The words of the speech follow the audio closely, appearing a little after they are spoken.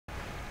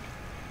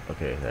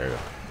Okay, there you go.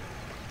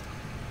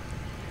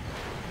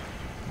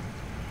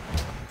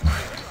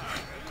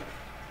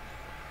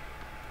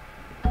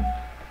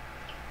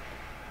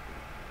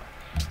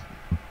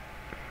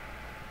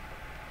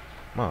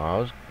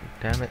 Oh,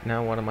 damn it,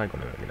 now what am I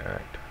gonna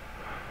enact?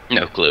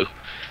 No clue.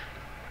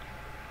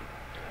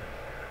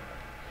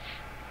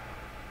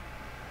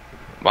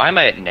 Why am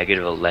I at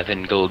negative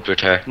 11 gold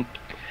return?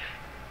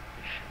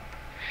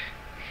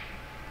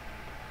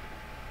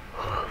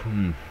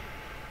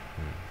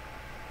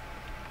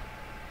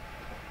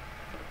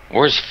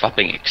 War's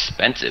fucking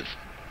expensive.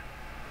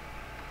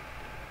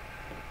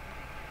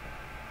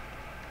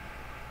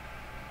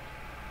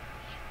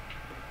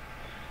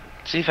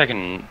 See if I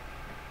can...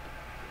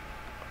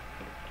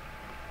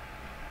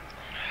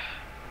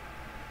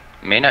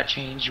 May not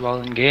change while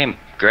in game.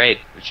 Great,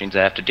 which means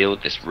I have to deal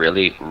with this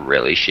really,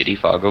 really shitty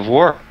fog of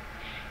war.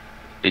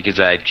 Because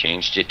I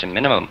changed it to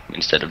minimum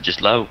instead of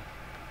just low.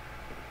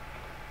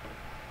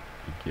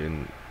 You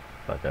can...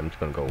 Fuck, I'm just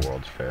gonna go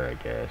World's Fair, I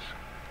guess.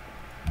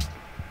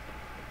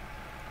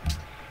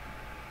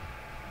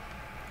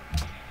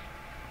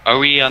 Are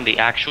we on the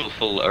actual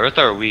full Earth,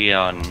 or are we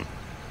on...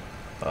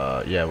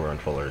 Yeah, we're on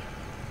full Earth.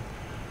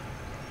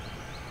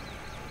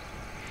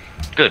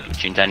 Good,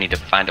 which means I need to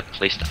find a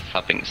place to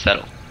fucking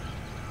settle.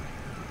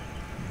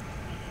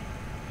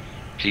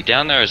 See,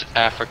 down there is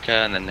Africa,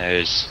 and then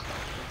there's...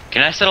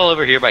 Can I settle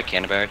over here by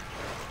Canterbury?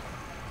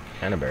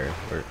 Canterbury?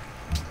 Where?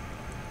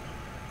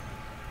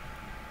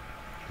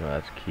 No,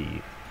 that's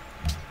Kiev.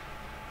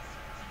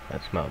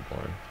 That's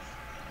Melbourne.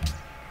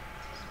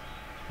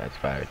 That's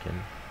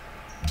Vatican.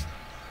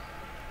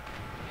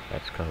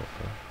 That's Copa.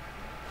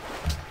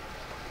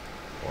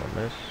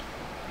 Ormus.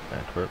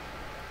 Antwerp.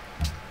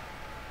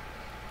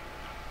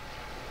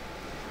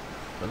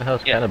 Where the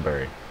hell's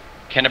Canterbury?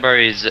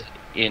 Canterbury's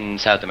in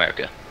South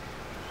America.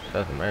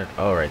 South America?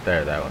 Oh, right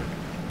there, that one.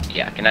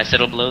 Yeah, can I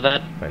settle below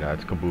that? Wait, no,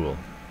 it's Kabul.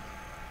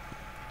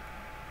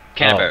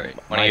 Canterbury,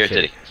 one of your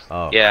cities.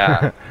 Oh.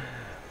 Yeah.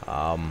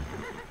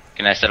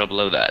 Can I settle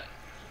below that?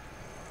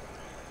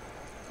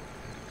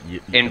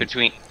 In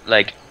between,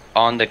 like,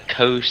 on the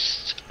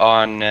coast,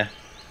 on,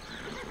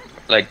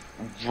 like,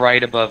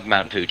 right above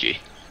Mount Fuji.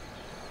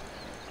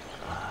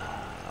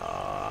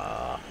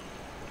 I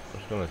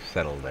was gonna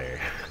settle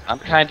there. I'm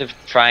kind of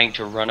trying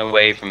to run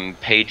away from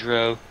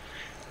Pedro,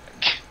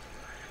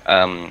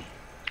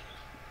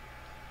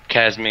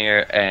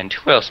 Kashmir, and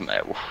who else am I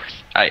at war with?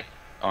 I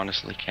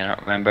honestly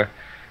cannot remember.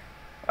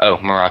 Oh,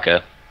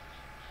 Morocco.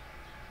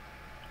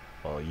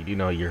 Well, you do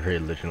know your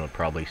religion will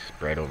probably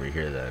spread over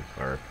here then,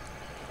 or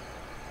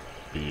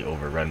be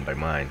overrun by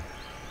mine.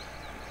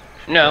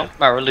 No,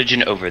 my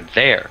religion over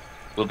there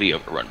will be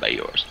overrun by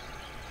yours.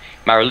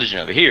 My religion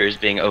over here is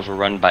being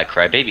overrun by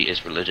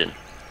Crybaby's religion.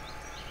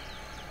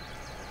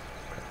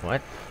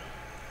 What?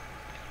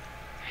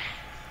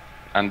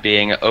 I'm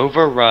being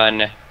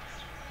overrun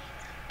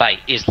by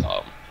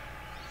Islam.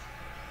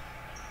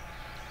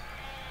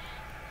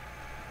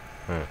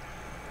 Huh.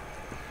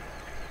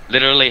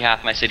 Literally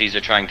half my cities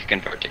are trying to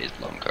convert to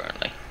Islam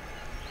currently.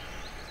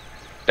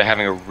 They're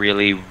having a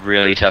really,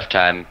 really tough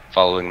time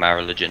following my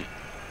religion.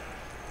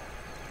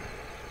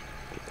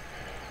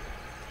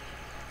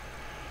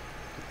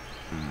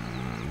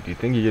 Do you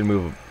think you can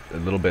move a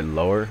little bit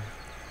lower?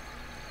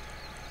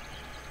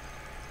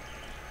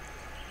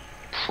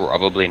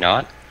 Probably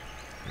not.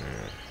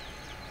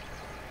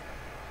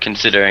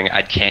 Considering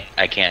I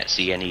can't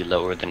see any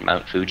lower than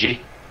Mount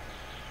Fuji.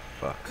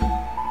 Fuck.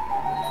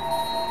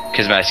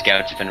 Because my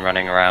scouts have been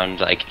running around,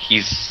 like,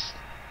 he's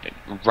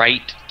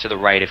right to the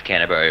right of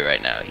Canterbury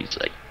right now. He's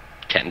like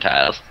 10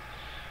 tiles.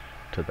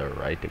 To the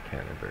right of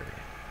Canterbury.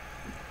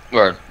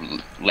 Or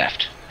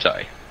left,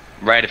 sorry.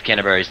 Right of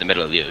Canterbury is the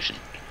middle of the ocean.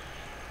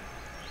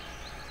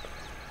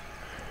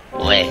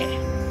 Way.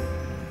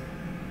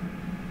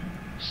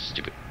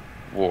 Stupid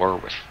war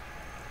with...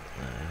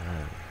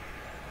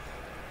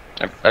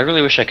 I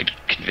really wish I could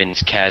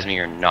convince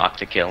Kashmir not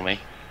to kill me.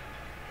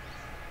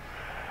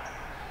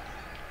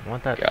 I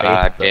want that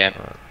God damn.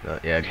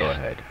 yeah, go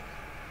ahead.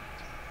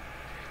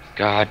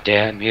 God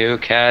damn you,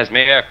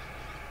 Kashmir!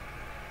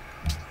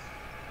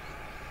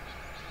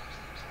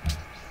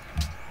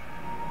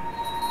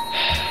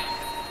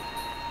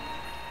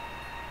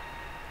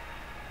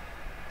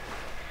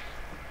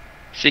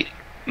 See,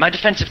 my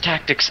defensive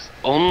tactics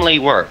only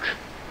work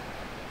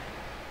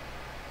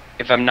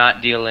if I'm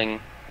not dealing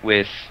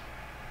with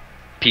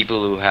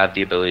people who have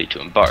the ability to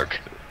embark.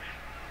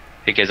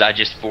 Because I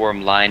just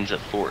form lines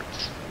of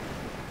forts.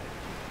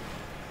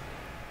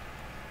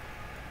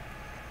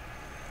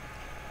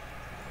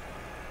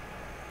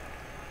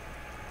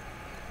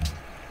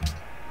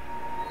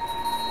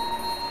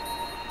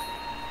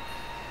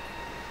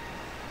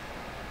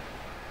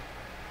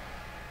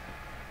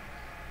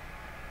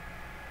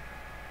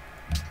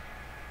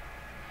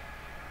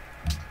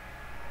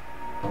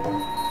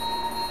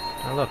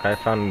 Oh look, I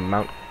found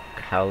Mount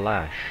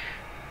Kailash.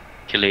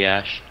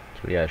 Kiliash.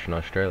 Kailash in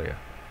Australia.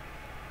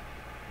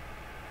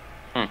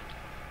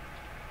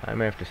 I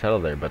may have to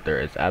settle there, but there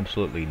is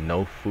absolutely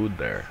no food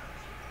there.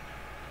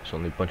 It's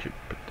only a bunch of,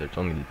 there's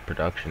only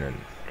production and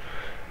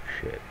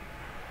shit.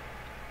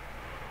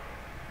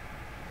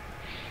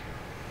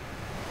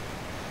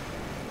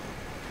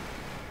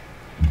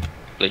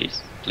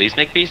 Please. Please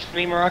make peace with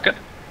me, Morocco.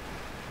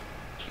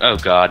 Oh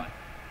god.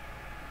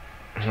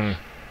 I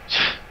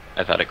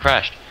thought it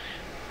crashed.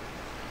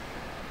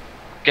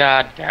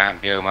 God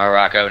damn you,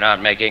 Morocco,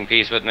 not making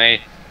peace with me.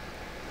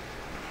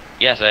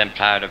 Yes, I am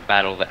tired of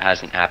battle that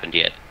hasn't happened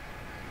yet.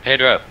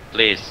 Pedro,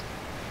 please.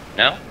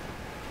 No?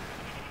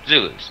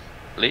 Zulus,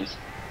 please.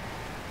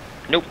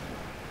 Nope.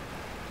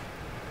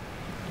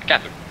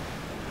 Catherine.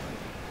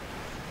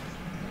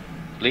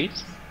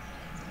 Please?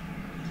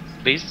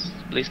 Please?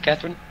 Please,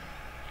 Catherine?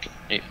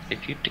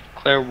 If you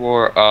declare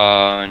war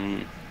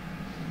on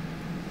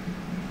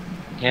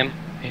him,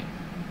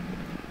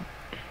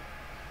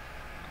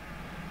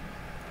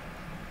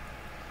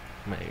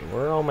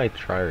 Where are all my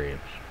triremes?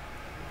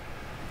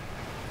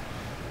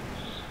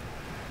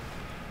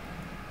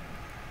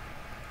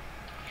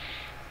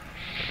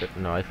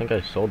 No, I think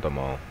I sold them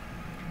all.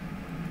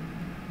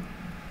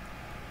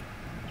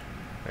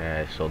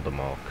 Yeah, I sold them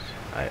all because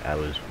I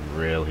was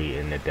really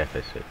in a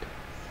deficit.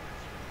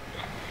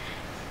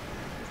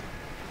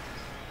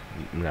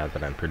 Now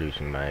that I'm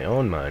producing my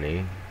own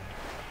money,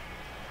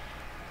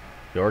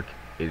 York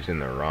is in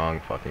the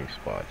wrong fucking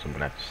spot, so I'm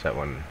gonna have to set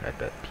one at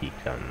that peak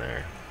down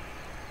there.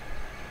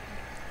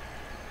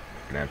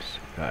 And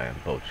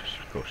have both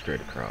just go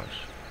straight across.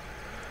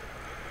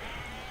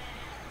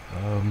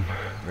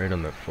 Right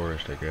on the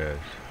forest, I guess.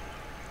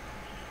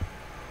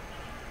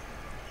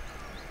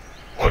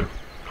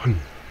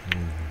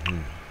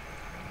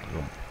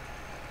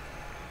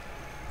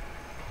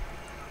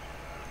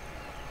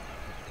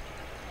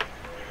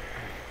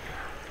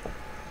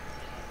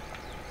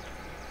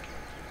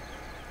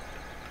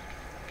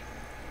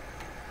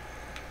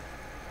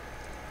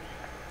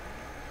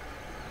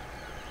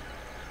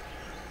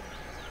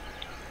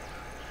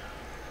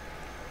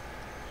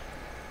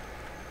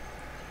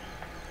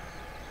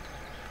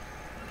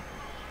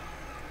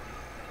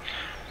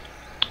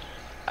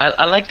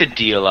 I like the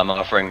deal I'm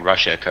offering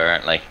Russia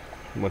currently.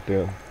 What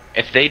deal?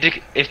 If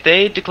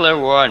they declare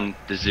war on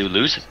the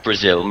Zulus,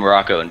 Brazil,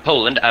 Morocco, and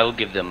Poland, I will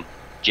give them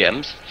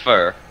gems,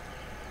 fur,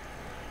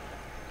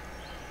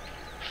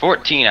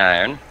 14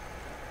 iron,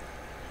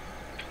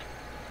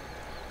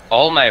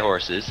 all my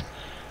horses,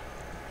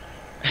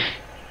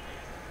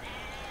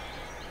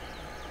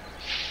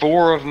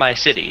 4 of my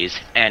cities,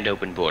 and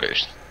open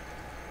borders.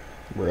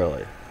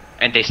 Really?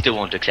 And they still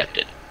won't accept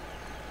it.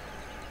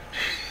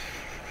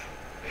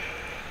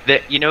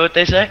 You know what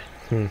they say?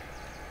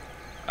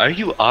 Are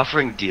you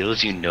offering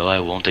deals you know I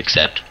won't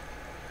accept?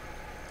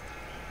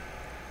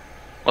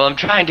 Well, I'm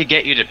trying to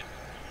get you to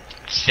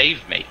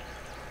save me.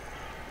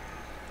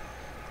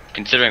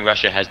 Considering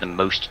Russia has the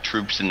most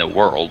troops in the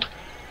world.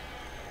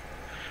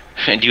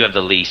 And you have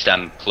the least,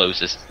 I'm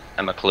closest.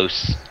 I'm a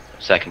close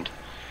second.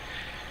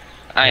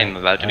 I am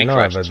about to be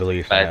crushed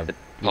by the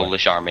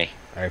Polish army.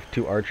 I have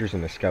 2 archers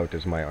and a scout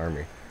as my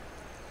army.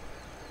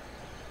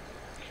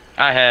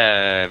 I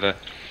have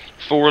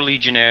 4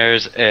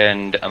 legionnaires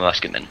and a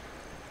musketman.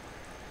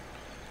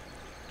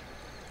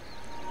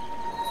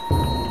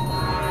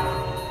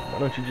 Why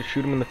don't you just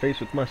shoot them in the face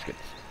with muskets?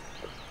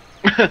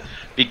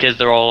 Because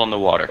they're all on the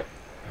water.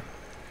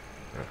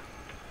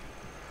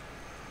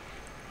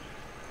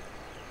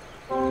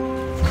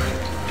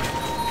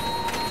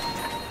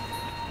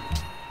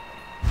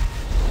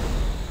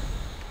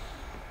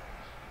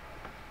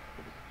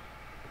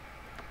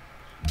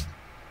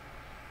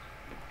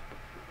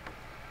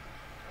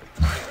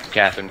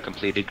 Catherine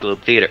completed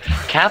Globe Theater.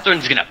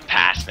 Catherine's gonna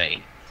pass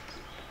me.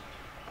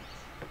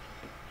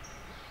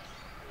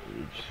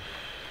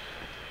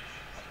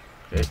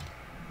 Okay.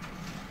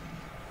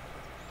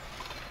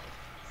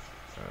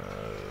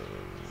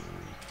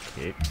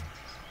 Okay.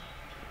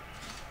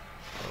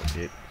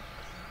 Okay.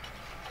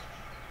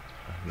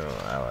 No,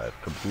 I have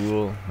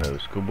Kabul. That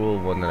was Kabul,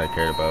 one that I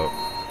cared about.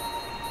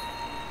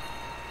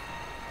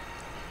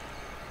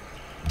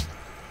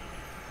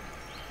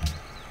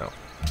 No.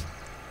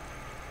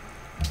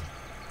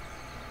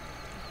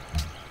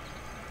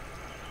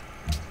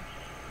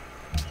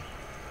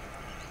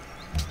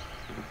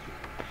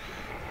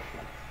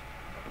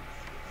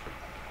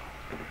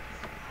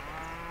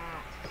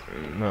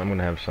 No, I'm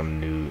gonna have some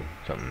new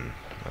something.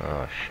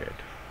 Oh shit.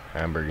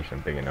 Hamburg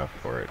isn't big enough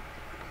for it.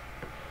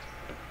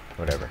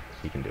 Whatever,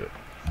 he can do it.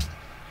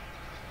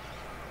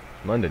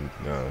 London,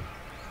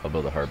 I'll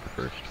build a harbor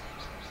first.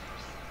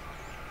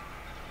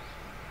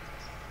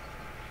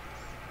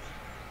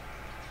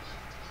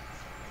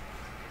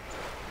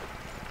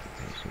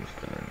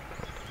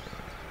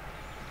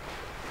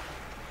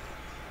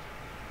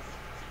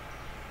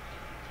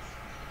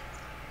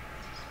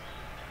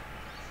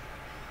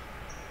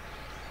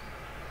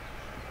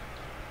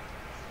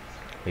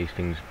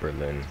 Hastings,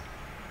 Berlin,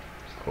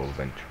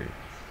 Coventry.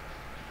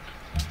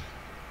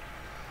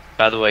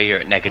 By the way, you're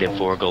at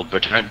 -4 gold per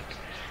turn.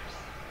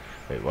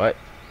 Wait, what?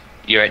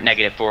 You're at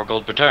 -4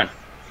 gold per turn.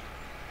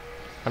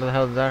 How the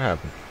hell did that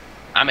happen?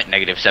 I'm at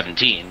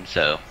 -17,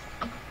 so...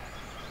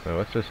 Wait,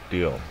 what's this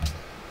deal?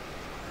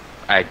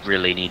 I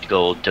really need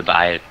gold to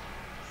buy a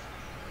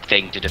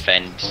thing to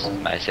defend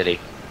my city.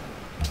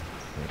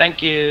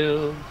 Thank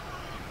you.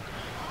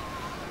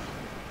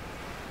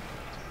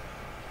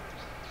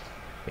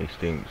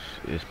 Hastings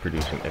is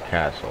producing a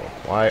castle.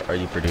 Why are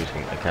you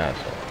producing a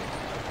castle?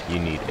 You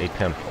need a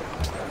temple.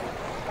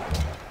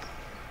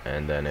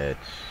 And then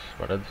it's...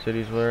 what other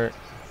cities were it?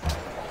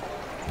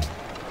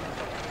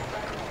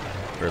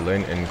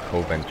 Berlin and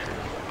Coventry.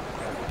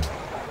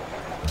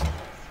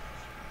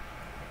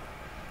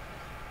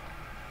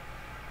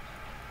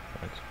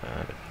 That's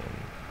Vatican.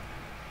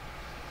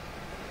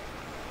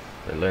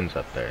 Berlin's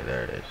up there.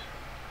 There it is.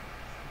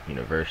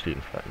 University.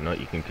 In fact, no,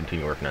 you can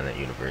continue working on that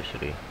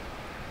university.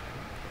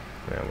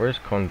 Yeah, where's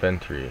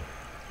Coventry?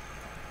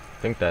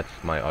 I think that's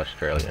my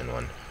Australian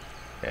one.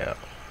 Yeah.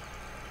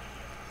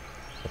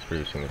 That's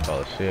producing the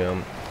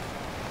Colosseum.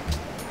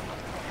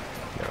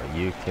 Now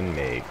you can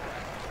make...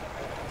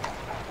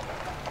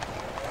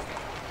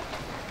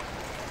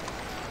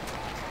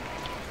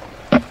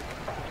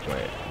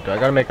 wait, do I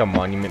gotta make a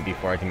monument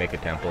before I can make a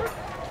temple?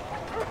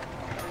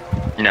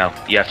 No,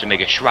 you have to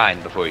make a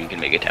shrine before you can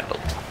make a temple.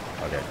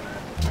 Okay.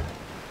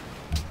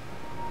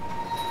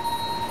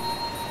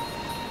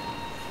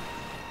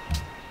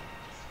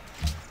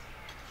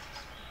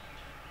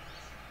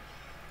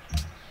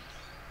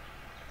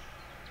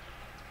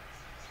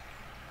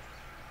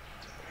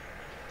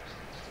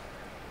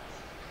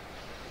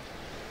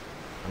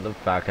 The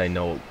fact I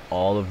know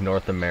all of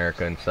North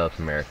America and South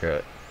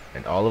America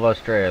and all of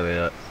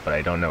Australia, but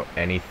I don't know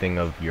anything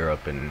of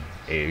Europe and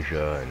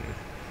Asia and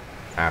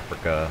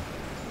Africa.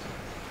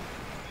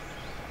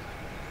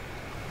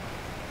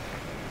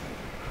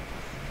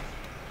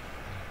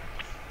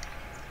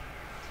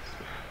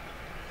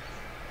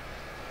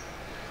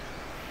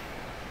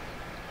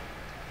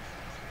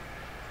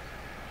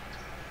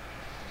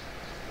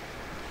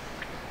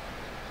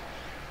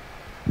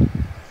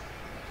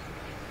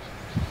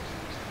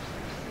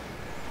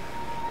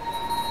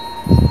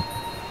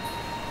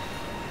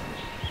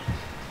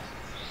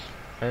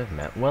 I've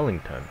met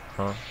Wellington,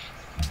 huh?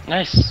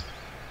 Nice.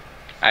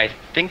 I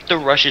think the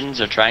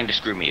Russians are trying to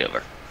screw me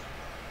over.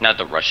 Not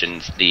the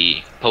Russians,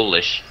 the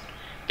Polish.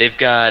 They've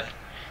got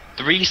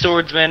 3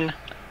 swordsmen,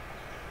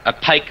 a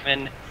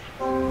pikeman,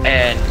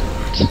 and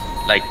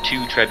like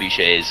 2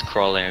 trebuchets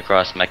crawling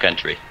across my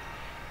country.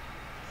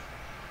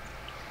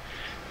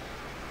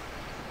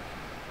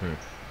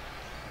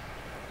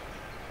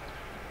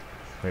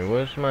 Wait,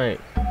 where's my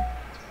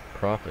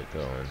profit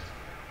going?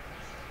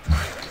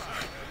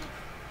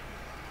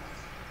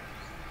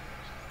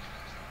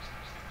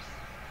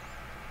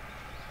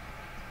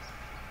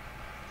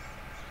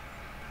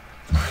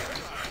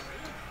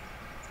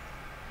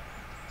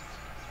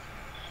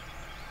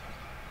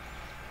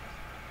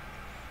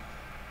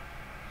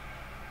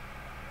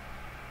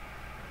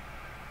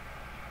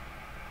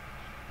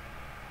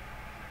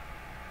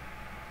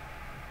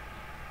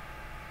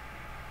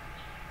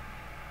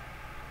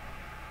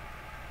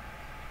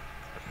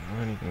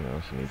 Anything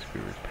else that needs to be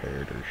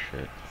repaired or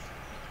shit?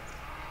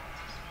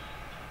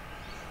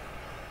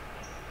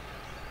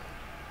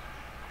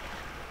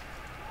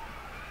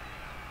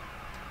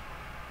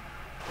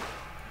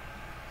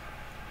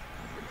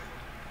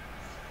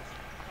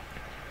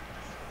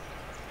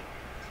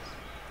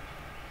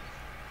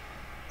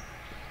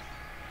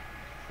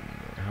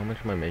 How much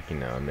am I making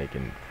now? I'm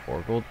making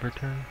 4 gold per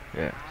turn?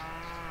 Yeah.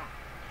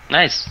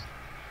 Nice.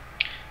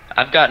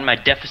 I've gotten my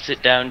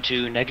deficit down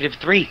to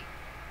 -3.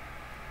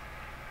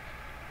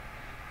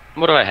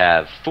 What do I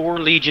have? 4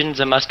 legions,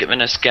 a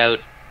musketman, a scout,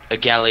 a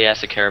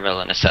galleass, a caravel,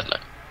 and a settler.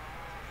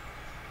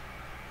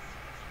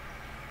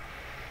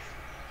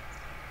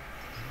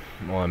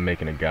 Well, I'm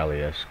making a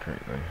galleass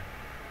currently.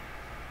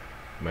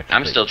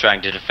 I'm still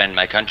trying to defend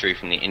my country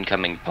from the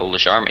incoming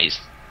Polish armies.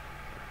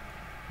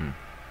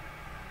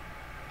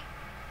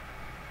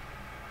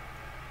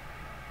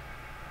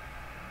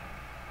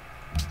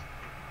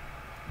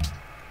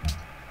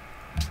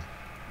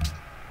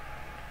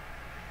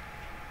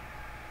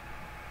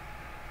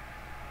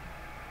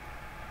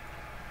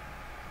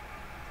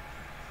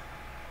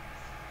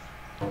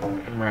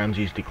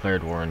 Ramses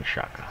declared war on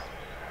Shaka.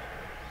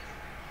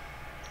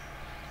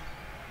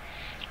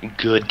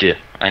 Good.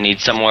 I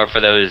need somewhere for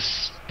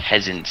those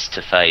peasants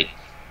to fight.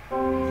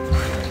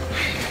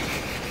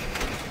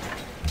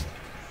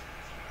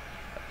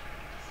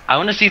 I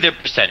want to see their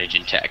percentage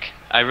in tech.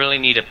 I really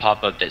need a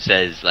pop-up that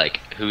says, like,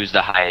 who's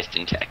the highest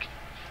in tech.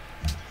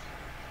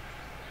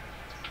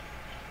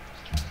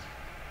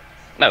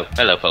 Oh,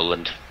 hello,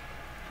 Poland.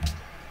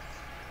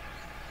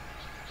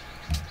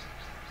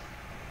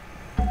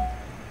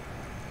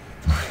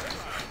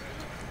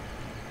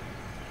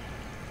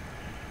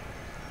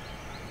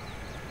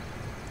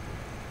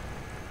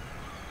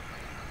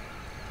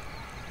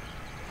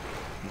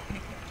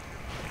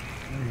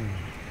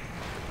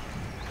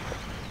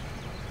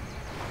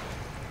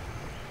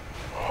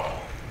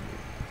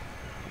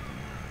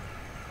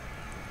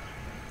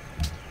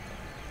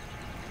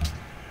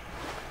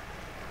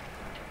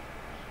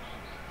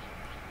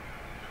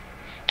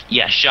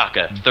 Yeah,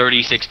 Shaka,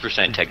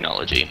 36%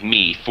 technology.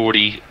 Me,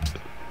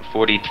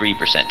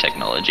 43%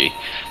 technology.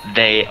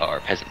 They are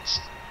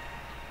peasants.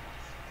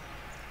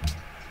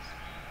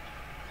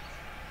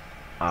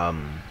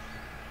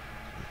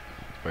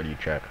 Where do you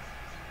check?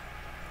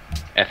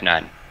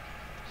 F9.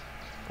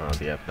 Oh,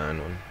 the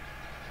F9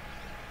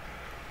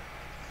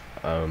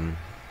 one.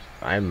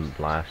 I'm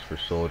last for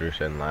soldiers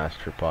and last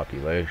for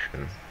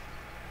population.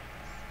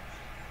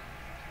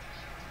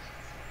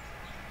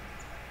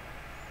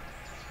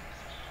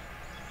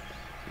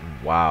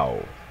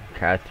 Wow.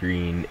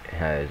 Catherine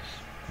has...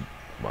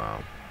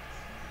 Wow.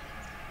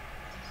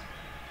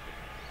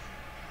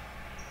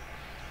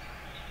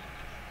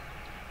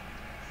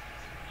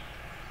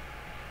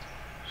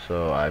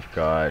 So I've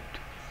got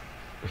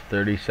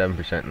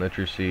 37%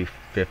 literacy,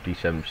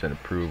 57%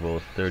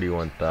 approval,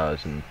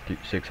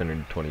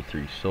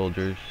 31,623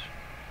 soldiers,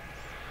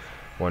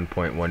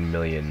 1.1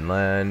 million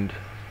land,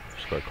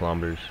 square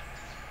kilometers,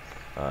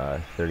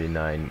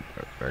 39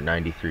 or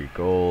 93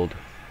 gold,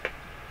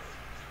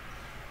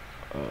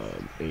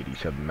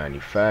 87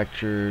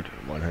 manufactured,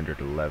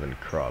 111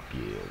 crop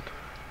yield,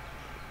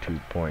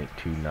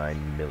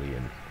 2.29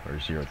 million or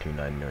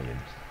 0.29 million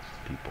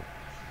people.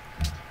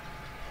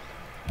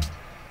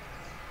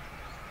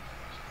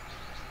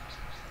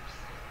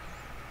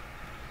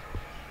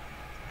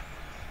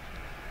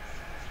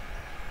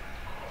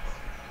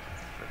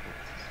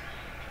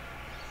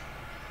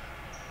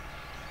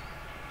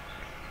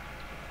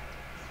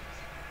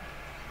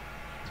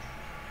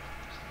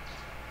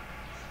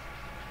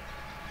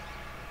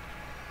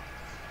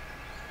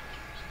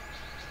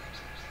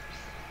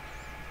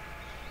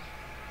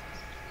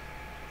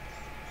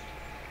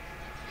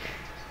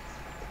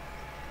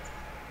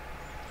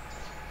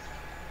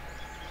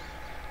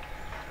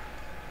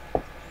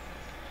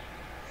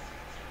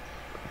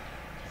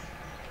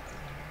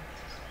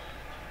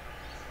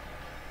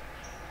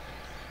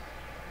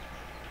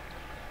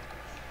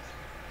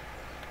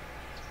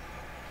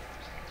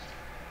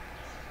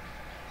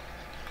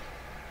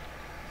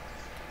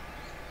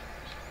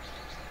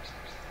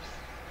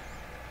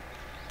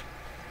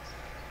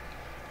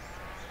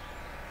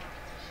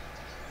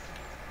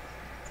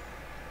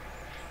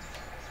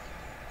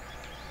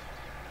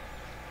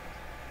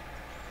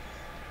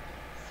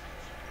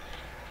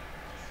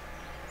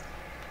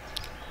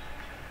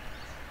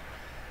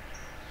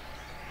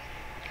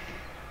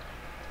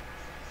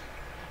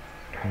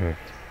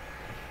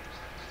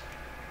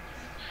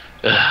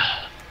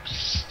 Ugh,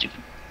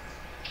 stupid.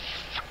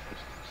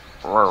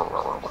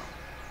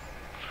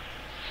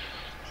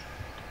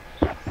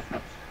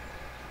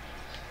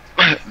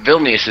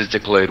 Vilnius has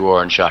declared war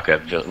on Shaka.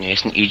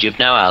 Vilnius and Egypt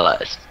now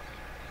allies.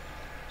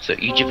 So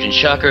Egypt and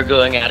Shaka are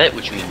going at it,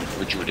 which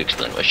would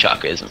explain why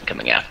Shaka isn't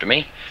coming after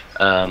me.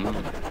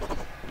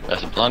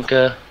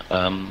 Casablanca.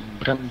 Bum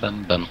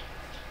bum bum.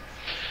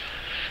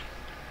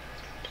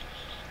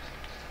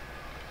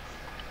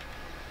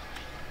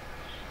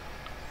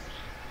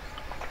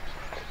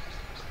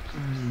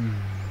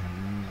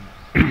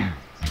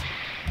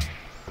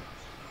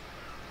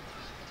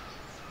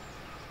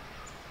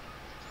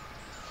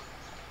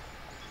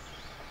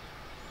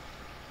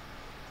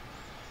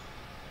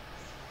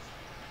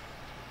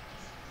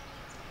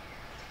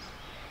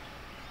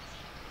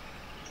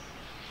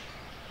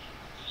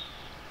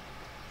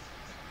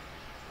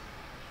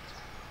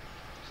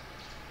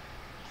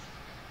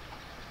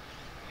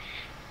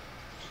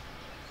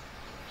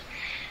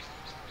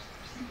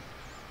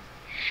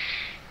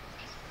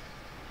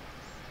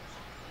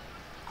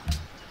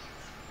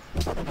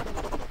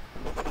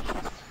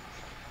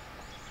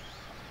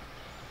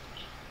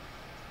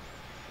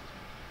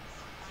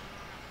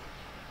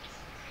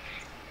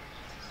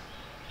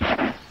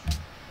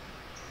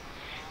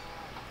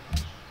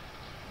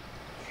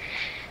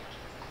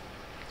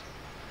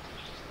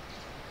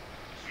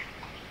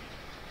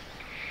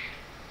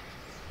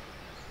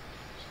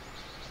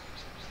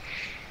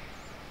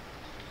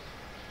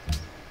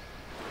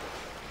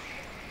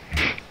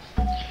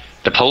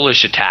 The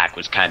Polish attack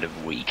was kind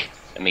of weak.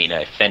 I mean,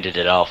 I fended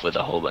it off with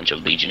a whole bunch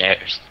of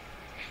legionnaires.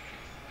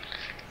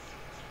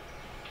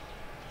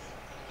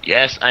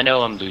 Yes, I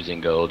know I'm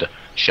losing gold.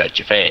 Shut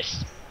your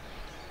face.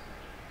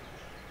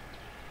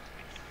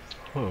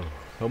 Huh.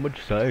 How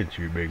much science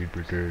are you making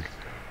per turn?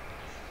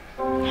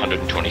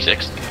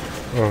 126.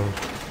 Oh.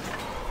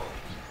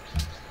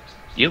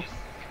 You?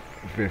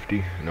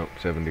 50. Nope,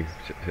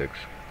 76.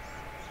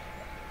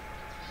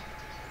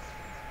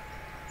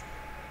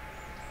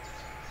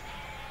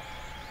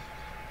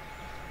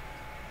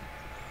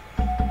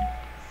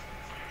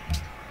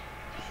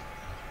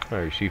 I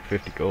received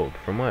 50 gold.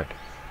 From what?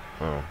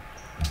 Oh.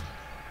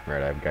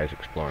 Right, I have guys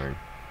exploring.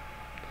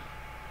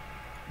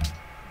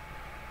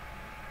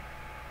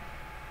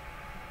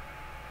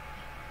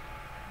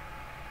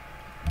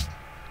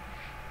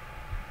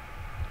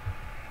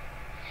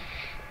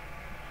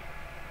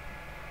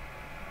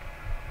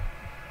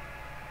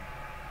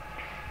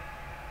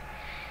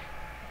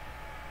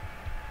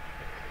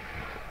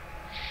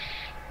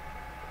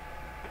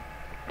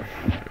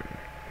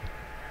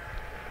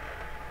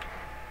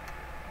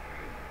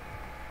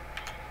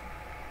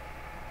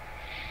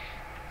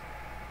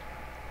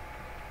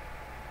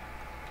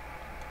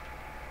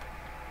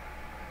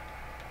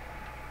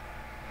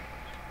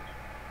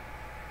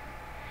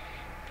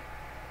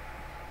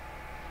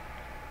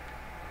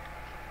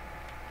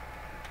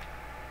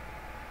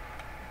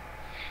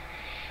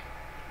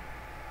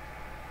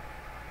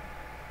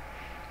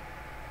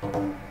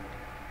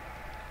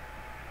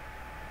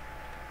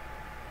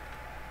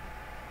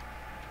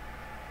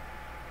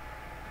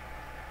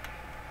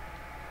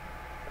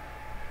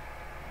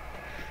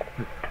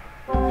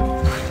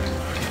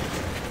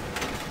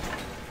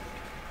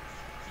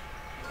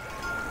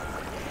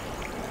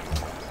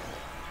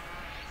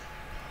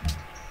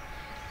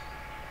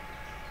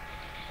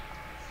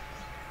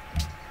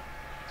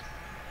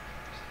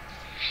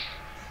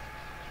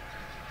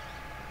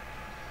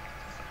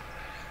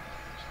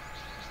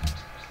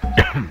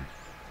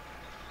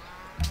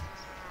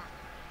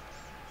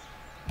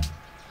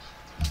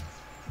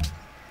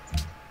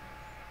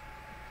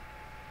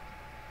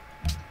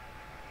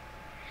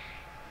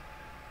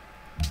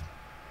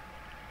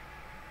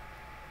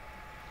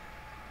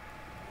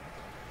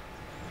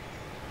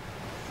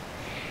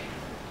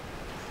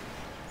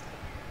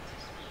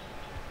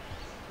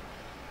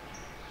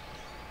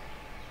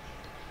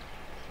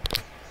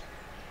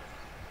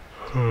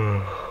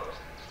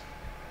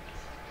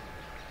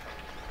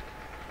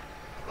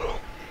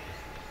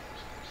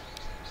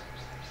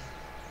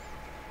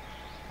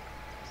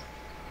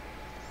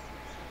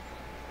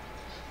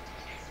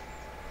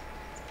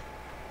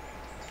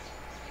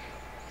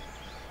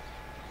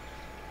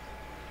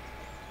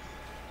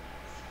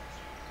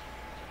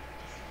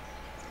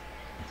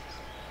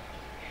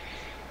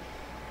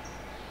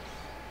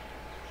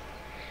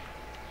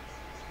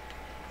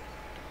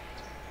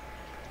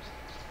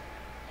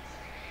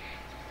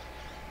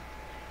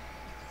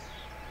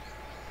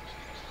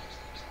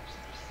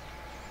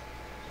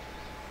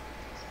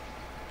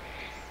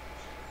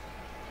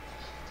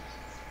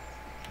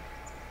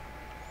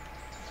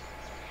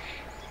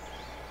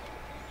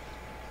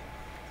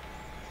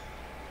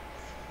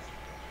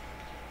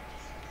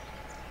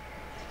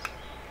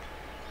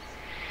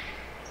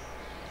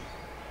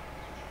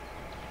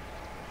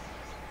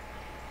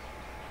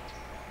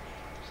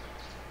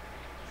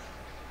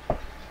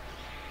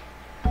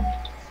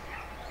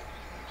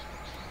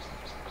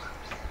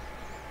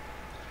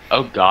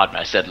 Oh god,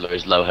 my settler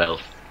is low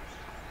health.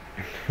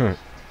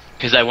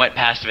 Because I went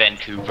past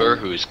Vancouver,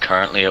 who is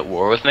currently at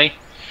war with me.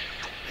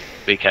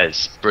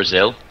 Because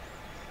Brazil.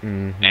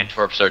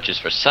 Antwerp searches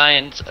for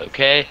science,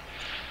 okay.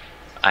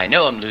 I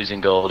know I'm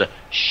losing gold,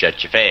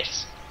 shut your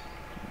face.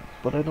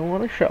 But I don't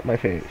want to shut my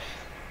face.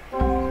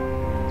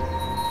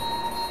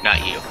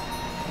 Not you.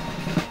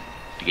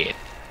 The game.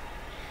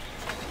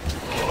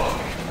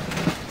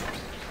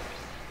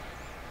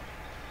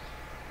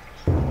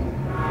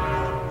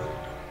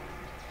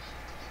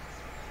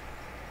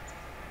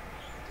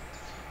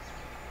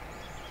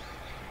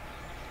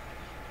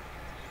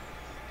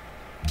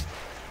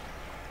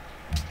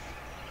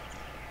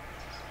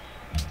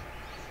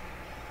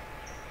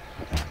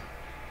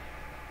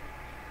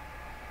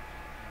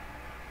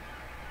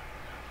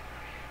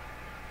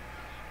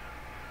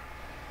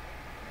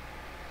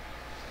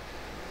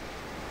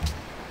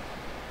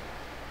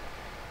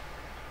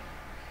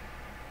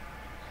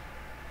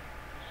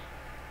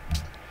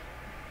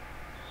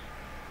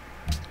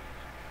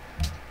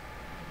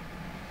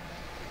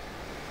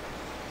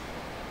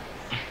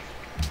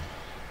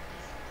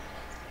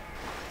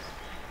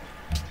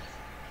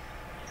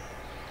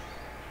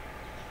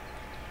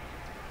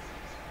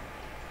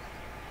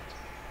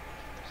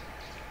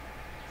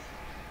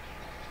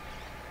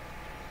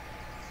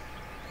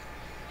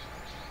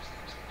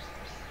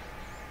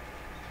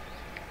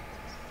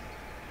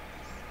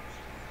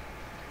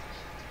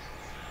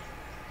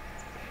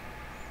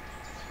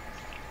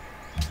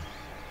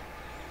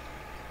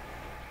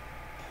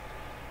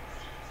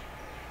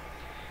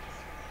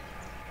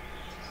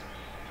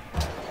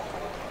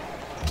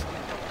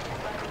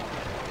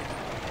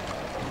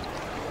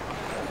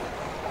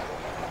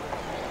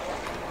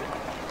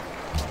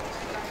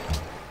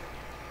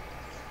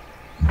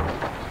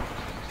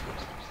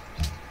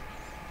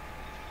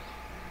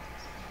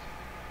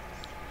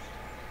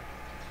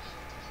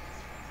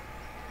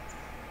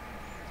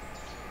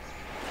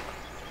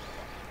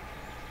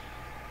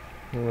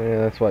 Well, yeah,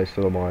 that's why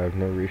Sotomar have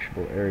no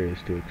reachable areas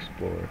to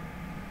explore.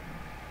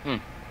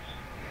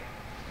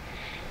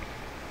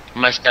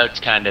 My scout's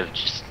kind of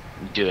just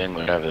doing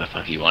whatever the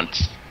fuck he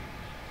wants.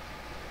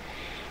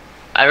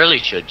 I really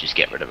should just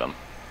get rid of him.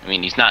 I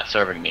mean, he's not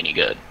serving me any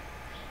good.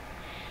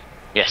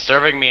 Yeah,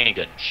 serving me any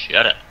good.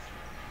 Shut up.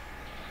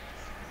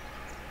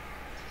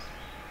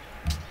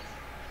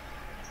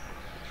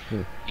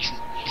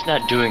 He's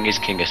not doing his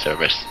king a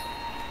service.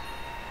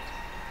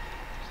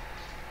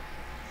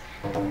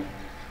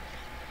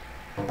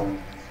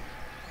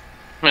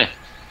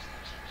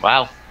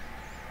 Wow.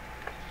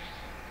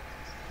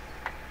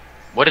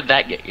 What did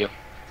that get you?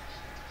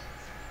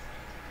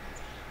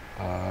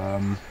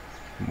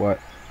 What?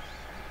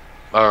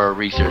 Our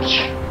research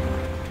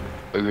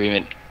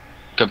agreement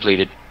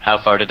completed.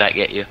 How far did that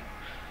get you?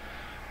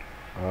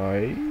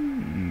 I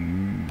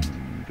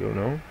don't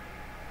know.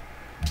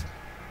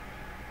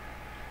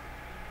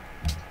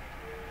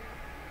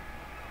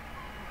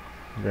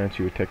 Grants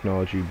you a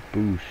technology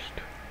boost.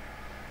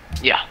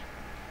 Yeah.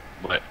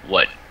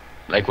 What?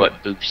 Like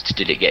what boost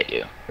did it get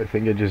you? I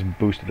think it just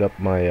boosted up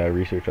my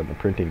research on the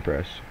printing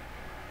press.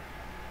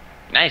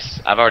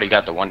 Nice. I've already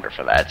got the wonder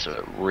for that, so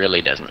it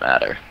really doesn't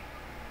matter.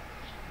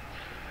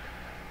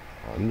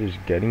 I'm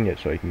just getting it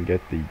so I can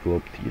get the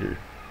Globe Theater.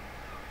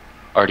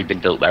 Already been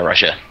built by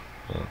Russia.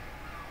 Oh.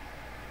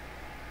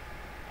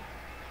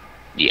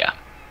 Yeah.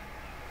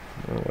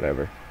 Oh,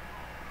 whatever.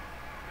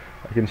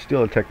 I can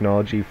steal a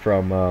technology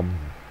from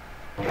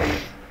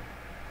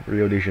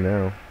Rio de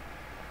Janeiro.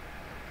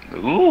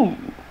 Ooh.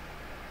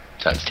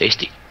 Sounds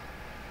tasty.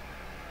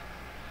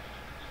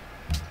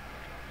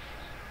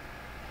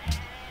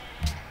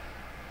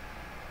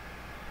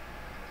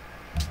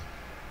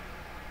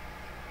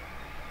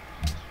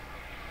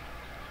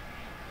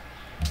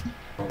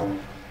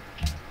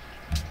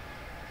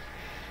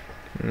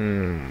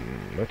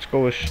 Let's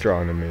go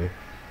astronomy.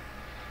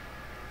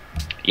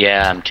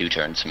 Yeah, I'm 2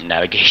 turns from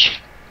navigation.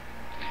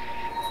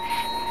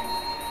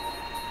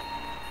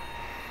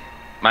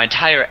 My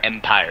entire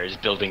empire is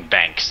building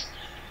banks.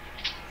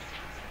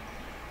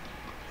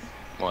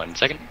 1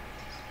 second.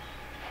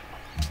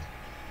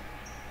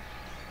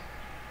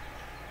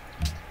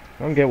 I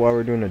don't get why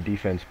we're doing a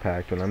defense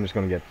pact when I'm just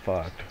gonna get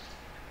fucked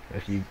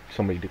if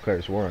somebody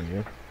declares war on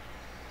you.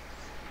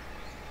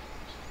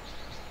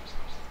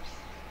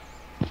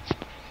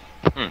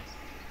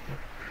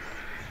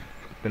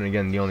 Then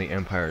again, the only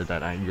empire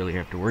that I really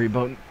have to worry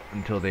about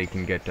until they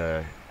can get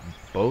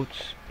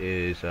boats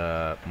is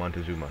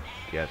Montezuma,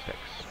 the Aztecs.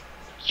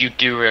 You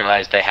do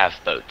realize they have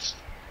boats.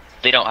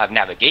 They don't have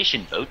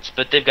navigation boats,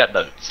 but they've got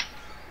boats.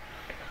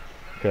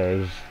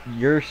 Because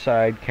your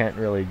side can't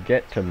really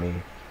get to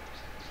me.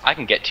 I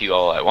can get to you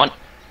all I want.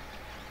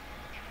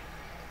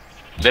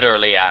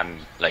 Literally,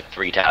 I'm like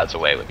 3 tiles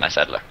away with my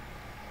settler.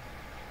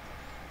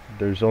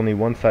 There's only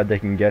one side that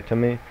can get to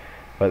me,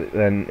 but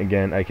then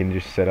again, I can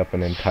just set up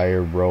an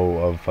entire row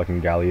of fucking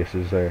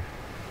galleasses there.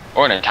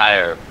 Or an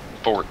entire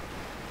fort.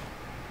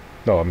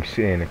 No, I'm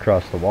saying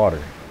across the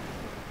water.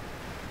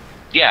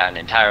 Yeah, an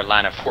entire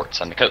line of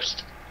forts on the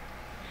coast.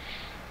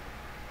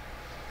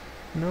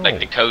 No. Like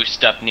the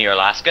coast up near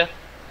Alaska.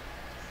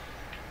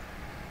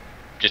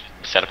 Just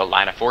set up a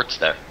line of forts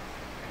there.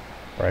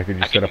 Or I could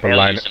I just can set up a build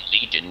line. you some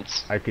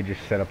legions. I could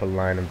just set up a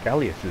line of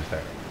galleasses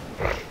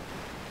there.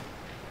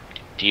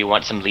 Do you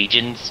want some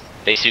legions?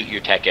 They suit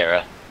your tech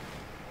era.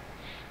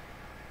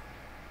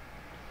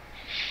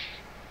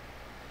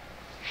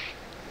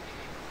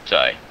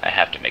 Sorry, I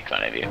have to make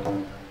fun of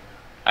you.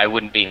 I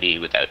wouldn't be me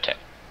without tech.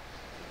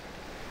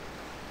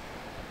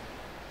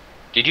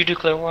 Did you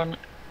declare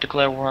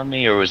war on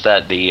me, or was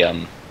that the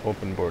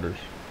Open borders.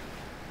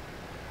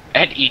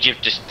 And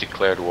Egypt just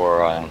declared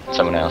war on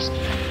someone else.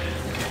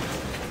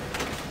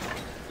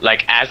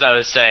 Like, as I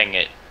was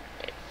saying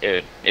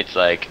it's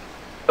like,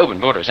 open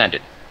borders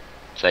ended.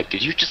 It's like,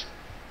 did you just...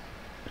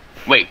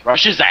 Wait,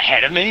 Russia's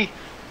ahead of me?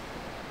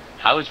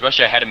 How is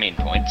Russia ahead of me in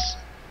points?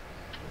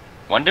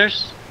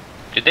 Wonders?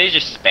 Did they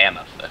just spam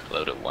a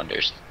fuckload of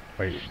wonders?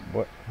 Wait,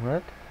 what?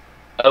 What?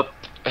 Oh,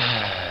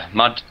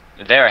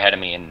 they're ahead of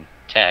me in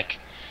tech.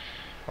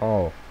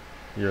 Oh,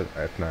 you're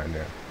F9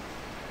 there.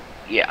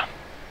 Yeah.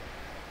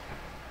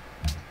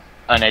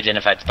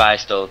 Unidentified spy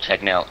stole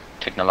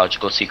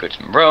technological secrets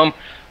from Rome.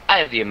 I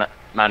have the amount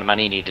of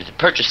money needed to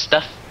purchase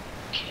stuff.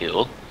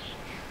 Kill.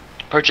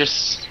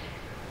 Purchase.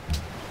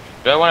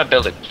 Do I want to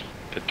build a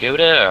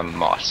pagoda or a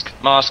mosque?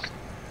 Mosque.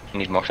 I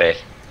need more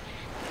faith.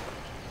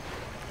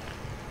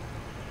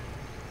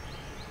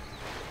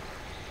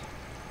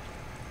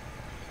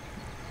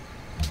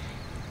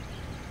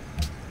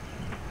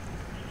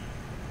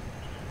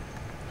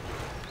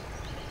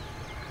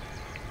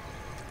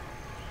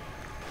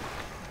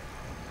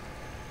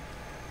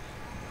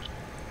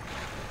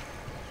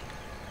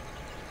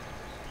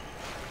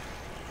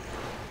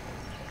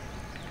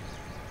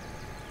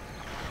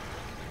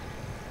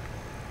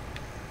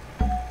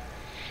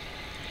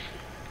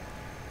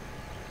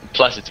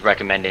 Plus, it's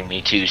recommending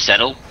me to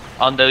settle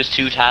on those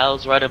 2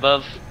 tiles right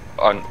above,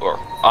 or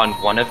on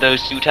one of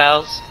those 2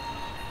 tiles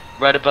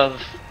right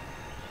above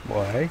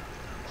Why?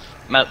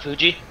 Mount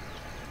Fuji.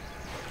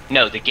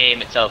 No, the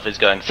game itself is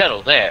going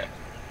settle there.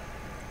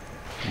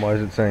 Why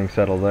is it saying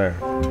settle there?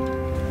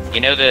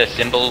 You know the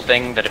symbol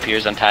thing that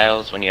appears on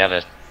tiles when you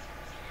have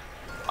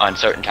on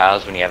certain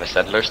tiles when you have a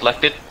settler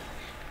selected?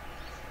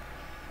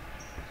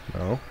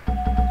 No.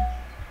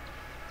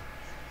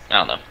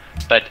 I don't know,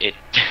 but it.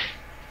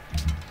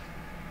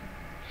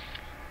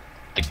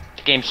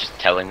 The game's just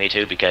telling me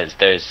to, because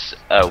there's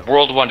a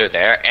world wonder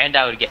there, and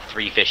I would get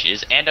 3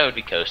 fishes, and I would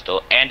be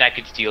coastal, and I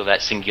could steal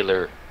that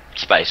singular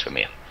spice from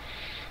you.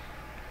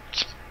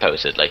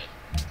 Supposedly.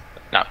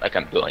 Not like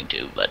I'm going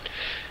to, but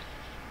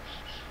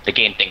the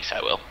game thinks I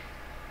will.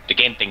 The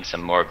game thinks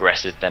I'm more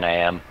aggressive than I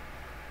am.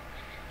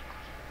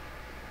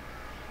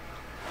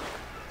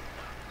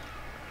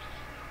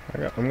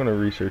 I'm gonna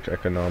research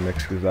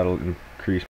economics because that'll increase